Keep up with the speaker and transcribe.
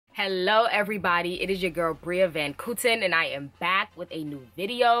Hello everybody, it is your girl Bria Van Kooten and I am back with a new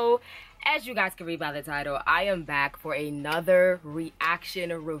video. As you guys can read by the title, I am back for another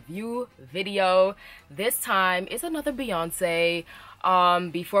reaction review video. This time it's another Beyonce.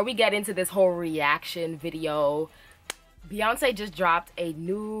 Before we get into this whole reaction video, Beyonce just dropped a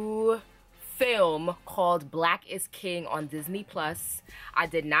new film called Black is King on Disney Plus. I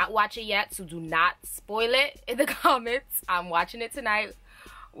did not watch it yet, so do not spoil it in the comments. I'm watching it tonight.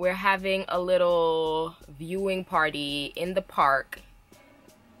 We're having a little viewing party in the park,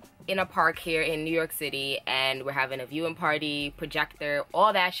 in a park here in New York City, and we're having a viewing party, projector,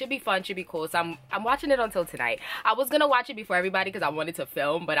 all that. Should be fun, should be cool. So I'm watching it until tonight. I was gonna watch it before everybody because I wanted to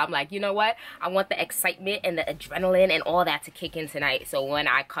film, but I'm like, you know what? I want the excitement and the adrenaline and all that to kick in tonight. So when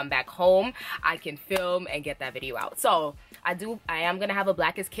I come back home, I can film and get that video out. So I am gonna have a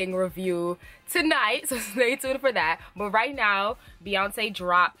Black is King review tonight, so stay tuned for that. But right now, Beyonce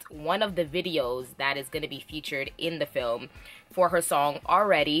dropped one of the videos that is gonna be featured in the film for her song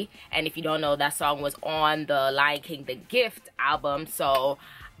Already. And if you don't know, that song was on the Lion King The Gift album. So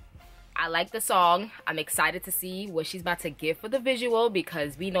I like the song. I'm excited to see what she's about to give for the visual,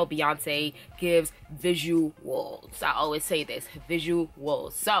 because we know Beyonce gives visuals. I always say this,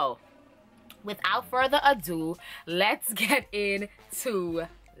 visuals. So without further ado, let's get into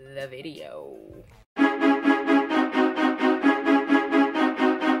the video.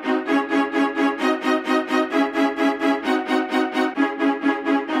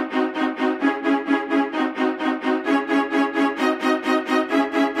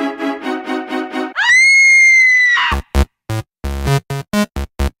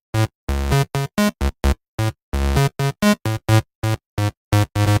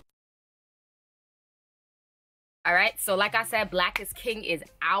 Alright, so like I said, Black is King is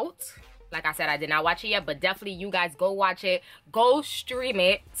out. Like I said, I did not watch it yet, but definitely you guys go watch it. Go stream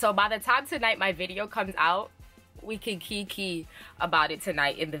it. So by the time tonight my video comes out, we can key about it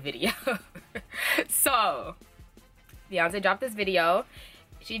tonight in the video. So, Beyonce dropped this video.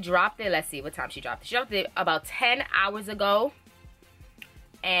 She dropped it, let's see what time she dropped it. She dropped it about 10 hours ago.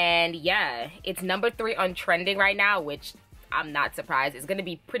 And yeah, it's #3 on trending right now, which I'm not surprised. It's gonna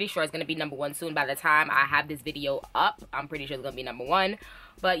be, pretty sure it's gonna be #1 soon. By the time I have this video up, I'm pretty sure it's gonna be #1.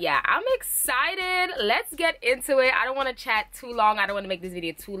 But yeah, I'm excited. Let's get into it. I don't want to chat too long. I don't want to make this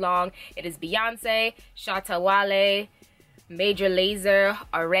video too long. It is Beyonce, Shatta Wale, Major Lazer,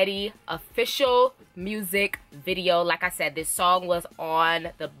 Already, official music video. Like I said, this song was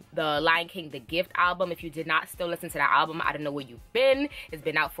on the Lion King The Gift album. If you did not still listen to that album, I don't know where you've been. It's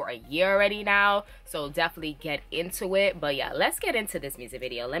been out for a year already now, so definitely get into it. But yeah, let's get into this music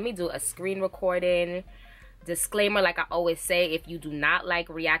video. Let me do a screen recording. Disclaimer, like I always say, if you do not like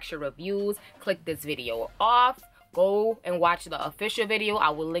reaction reviews, click this video off. Go and watch the official video. I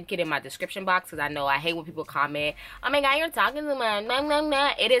will link it in my description box, because I know I hate when people comment, oh my god, you're talking to my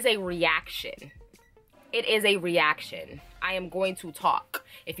nah. It is a reaction. It is a reaction. I am going to talk.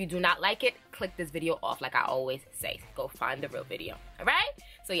 If you do not like it, click this video off, like I always say. Go find the real video. Alright?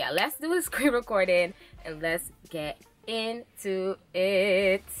 So yeah, let's do a screen recording and let's get into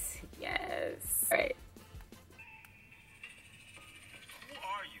it. Yes. Alright.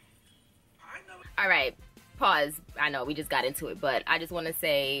 Alright. Pause. I know we just got into it, but I just want to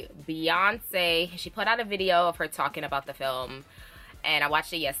say Beyonce, she put out a video of her talking about the film, and I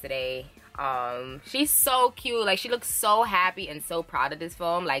watched it yesterday. She's so cute. Like, she looks so happy and so proud of this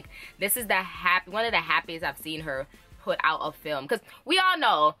film. Like, this is one of the happiest I've seen her put out a film, because we all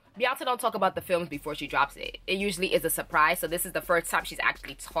know Beyonce don't talk about the films before she drops it. It usually is a surprise. So this is the first time she's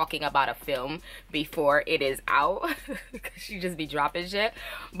actually talking about a film before it is out. She just be dropping shit.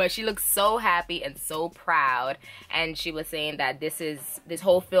 But she looks so happy and so proud, and she was saying that this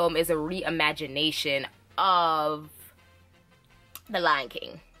whole film is a reimagination of the Lion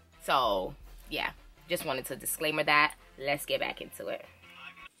King. So yeah, just wanted to disclaimer that. Let's get back into it.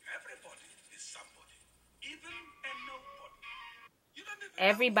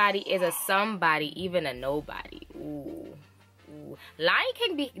 Everybody is a somebody, even a nobody. Ooh. Lion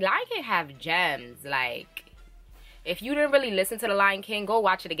King have gems. Like, if you didn't really listen to the Lion King, go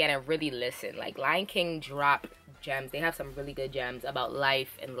watch it again and really listen. Like, Lion King drop gems. They have some really good gems about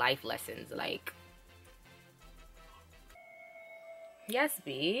life and life lessons. Like, yes,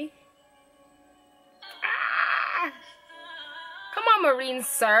 B. Ah! Come on, Marine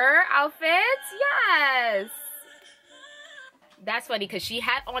Sir outfits. Yes. That's funny, because she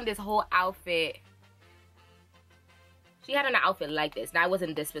had on this whole outfit. She had on an outfit like this. That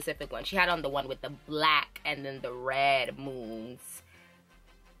wasn't this specific one. She had on the one with the black and then the red moons.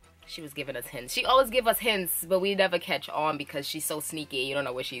 She was giving us hints. She always give us hints, but we never catch on because she's so sneaky. You don't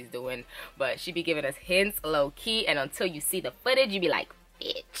know what she's doing. But she be giving us hints low key, and until you see the footage, you be like,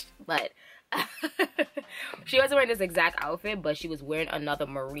 bitch. But she wasn't wearing this exact outfit, but she was wearing another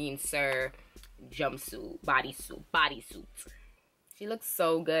Marine Sir jumpsuit, bodysuit. She looks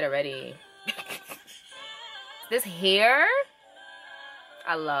so good already. This hair,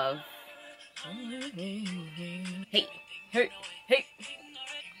 I love. Hey, hey, hey.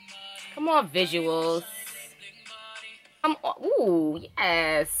 Come on, visuals. Come on. Ooh,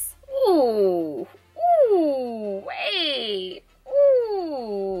 yes. Ooh. Ooh. Wait.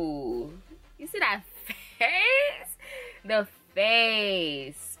 Ooh. You see that face? The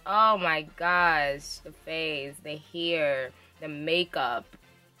face. Oh my gosh. The face. The hair. The makeup.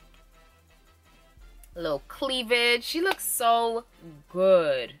 A little cleavage. She looks so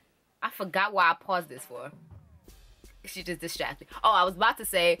good. I forgot why I paused this for. She just distracted. Oh, I was about to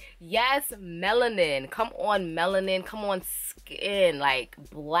say, yes, melanin. Come on, melanin. Come on, skin. Like,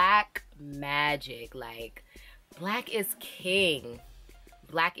 black magic. Like, black is king.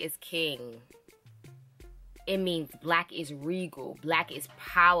 Black is king. It means black is regal. Black is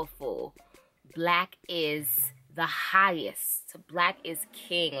powerful. Black is the highest. Black is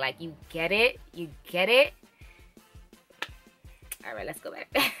king. Like, you get it? You get it? All right, let's go back.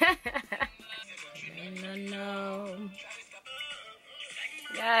 No.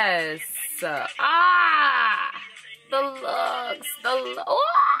 Yes. Ah! The looks. The looks,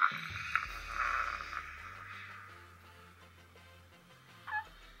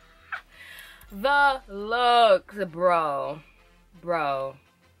 bro.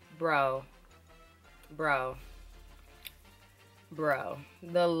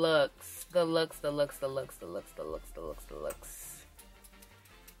 The looks.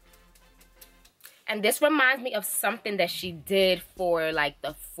 And this reminds me of something that she did for like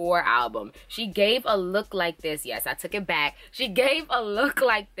the 4 album. She gave a look like this. Yes, I took it back. She gave a look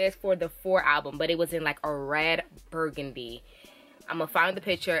like this for the 4 album, but it was in like a red burgundy. I'm gonna find the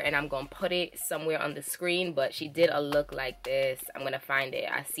picture and I'm gonna put it somewhere on the screen, but she did a look like this. I'm gonna find it.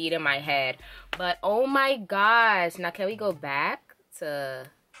 I see it in my head. But oh my gosh. Now can we go back to...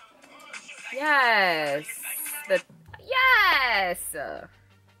 Yes. Yes.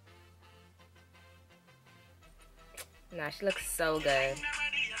 Nah, she looks so good.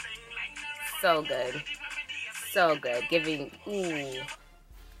 So good. So good. Giving, ooh.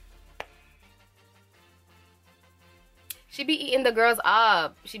 She be eating the girls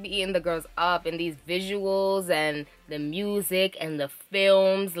up. She be eating the girls up in these visuals and the music and the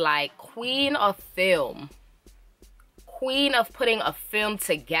films. Like, queen of film. Queen of putting a film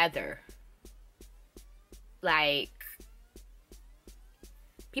together. Like,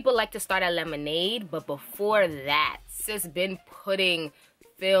 people like to start at Lemonade, but before that, sis been putting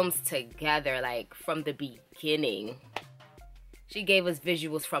films together, like, from the beginning. She gave us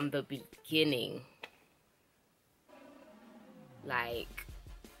visuals from the beginning. Like,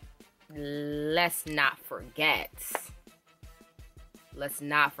 let's not forget. Let's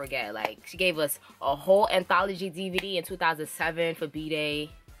not forget. Like, she gave us a whole anthology DVD in 2007 for B-Day.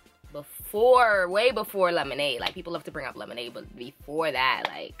 Before, way before Lemonade. Like, people love to bring up Lemonade, but before that,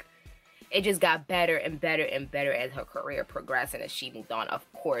 like, it just got better and better and better as her career progressed and as she moved on, of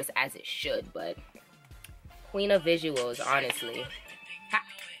course, as it should. But queen of visuals, honestly. Ha.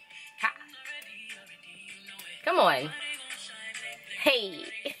 Ha. Come on. Hey.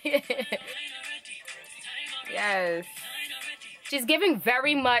 Yes. She's giving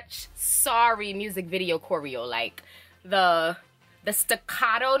very much Sorry music video choreo. Like, the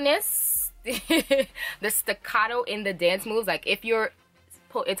staccato-ness. The staccato in the dance moves. Like, if you're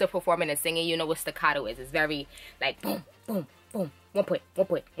into performing and singing, you know what staccato is. It's very like boom, boom, boom, 1 point, 1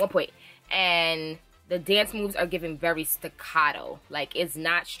 point, 1 point. And the dance moves are given very staccato. Like, it's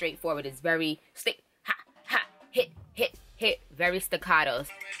not straightforward. It's very stick, ha, ha, hit, hit, hit. Very staccatos.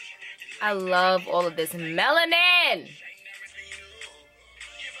 I love all of this. Melanin!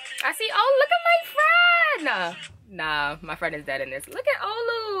 I see, oh, look at my friend! Nah, my friend is dead in this. Look at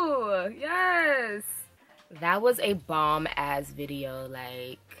Olu! Yes! That was a bomb-ass video.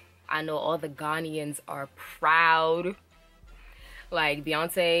 Like, I know all the Ghanaians are proud. Like,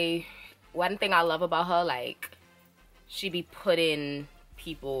 Beyonce, one thing I love about her, like, she be putting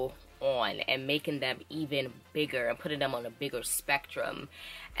people on and making them even bigger and putting them on a bigger spectrum.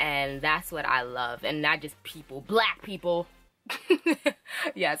 And that's what I love. And not just people, black people.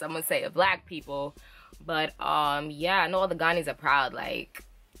 Yes, I'm gonna say it, black people. But yeah, I know all the Ghanaians are proud. Like,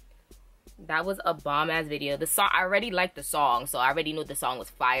 That was a bomb-ass video. The song, I already liked the song, so I already knew the song was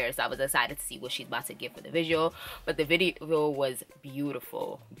fire, so I was excited to see what she's about to give for the visual. But the video was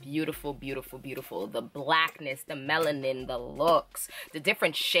beautiful. Beautiful, beautiful, beautiful. The blackness, the melanin, the looks, the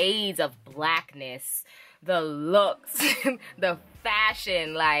different shades of blackness, the looks, the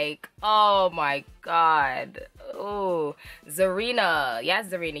fashion, like, oh my god. Oh, Zarina. Yes,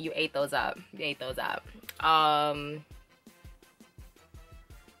 Zarina, you ate those up. You ate those up.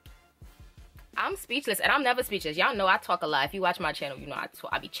 I'm speechless, and I'm never speechless. Y'all know I talk a lot. If you watch my channel, you know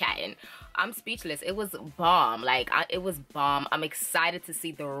I be chatting. I'm speechless. It was bomb. Like, it was bomb. I'm excited to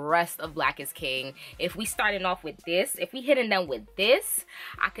see the rest of Black is King. If we starting off with this, if we hitting them with this,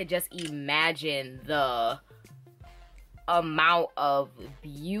 I could just imagine the amount of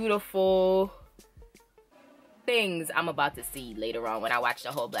beautiful things I'm about to see later on when I watch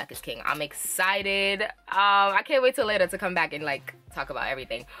the whole Black is King. I'm excited. I can't wait till later to come back and like talk about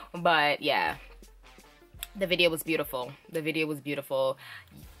everything. But yeah, the video was beautiful. The video was beautiful.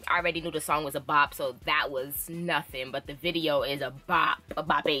 I already knew the song was a bop, so that was nothing. But the video is a bop, a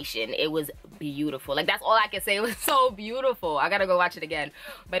bopation. It was beautiful. Like, that's all I can say. It was so beautiful. I gotta go watch it again.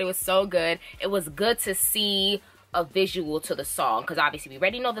 But it was so good. It was good to see a visual to the song, because obviously we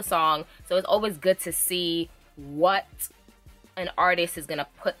already know the song, so it's always good to see what an artist is gonna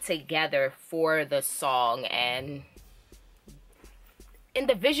put together for the song. And in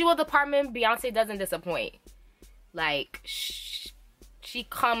the visual department, Beyonce doesn't disappoint. Like, she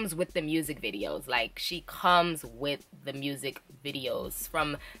comes with the music videos. Like, she comes with the music videos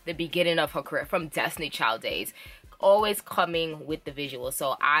from the beginning of her career, from Destiny Child days, always coming with the visuals.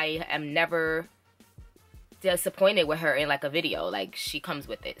 So I am never disappointed with her in like a video. Like, she comes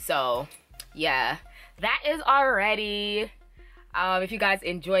with it. So yeah, that is already if you guys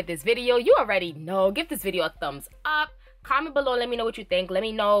enjoyed this video, you already know, give this video a thumbs up, comment below, let me know what you think. Let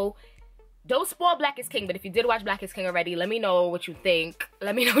me know, don't spoil Black is King, but if you did watch Black is King already, let me know what you think.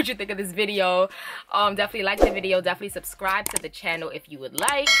 Let me know what you think of this video. Definitely like the video, definitely subscribe to the channel if you would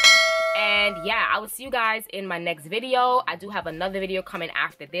like. And yeah, I will see you guys in my next video. I do have another video coming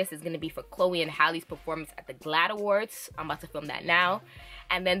after this. It's going to be for Chloe and Halle's performance at the GLAAD Awards. I'm about to film that now.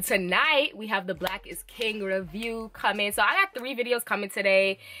 And then tonight, we have the Black is King review coming. So I got 3 videos coming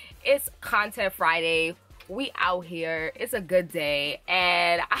today. It's Content Friday. We out here. It's a good day.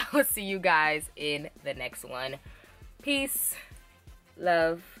 And I will see you guys in the next one. Peace.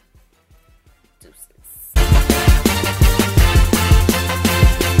 Love. Deuces.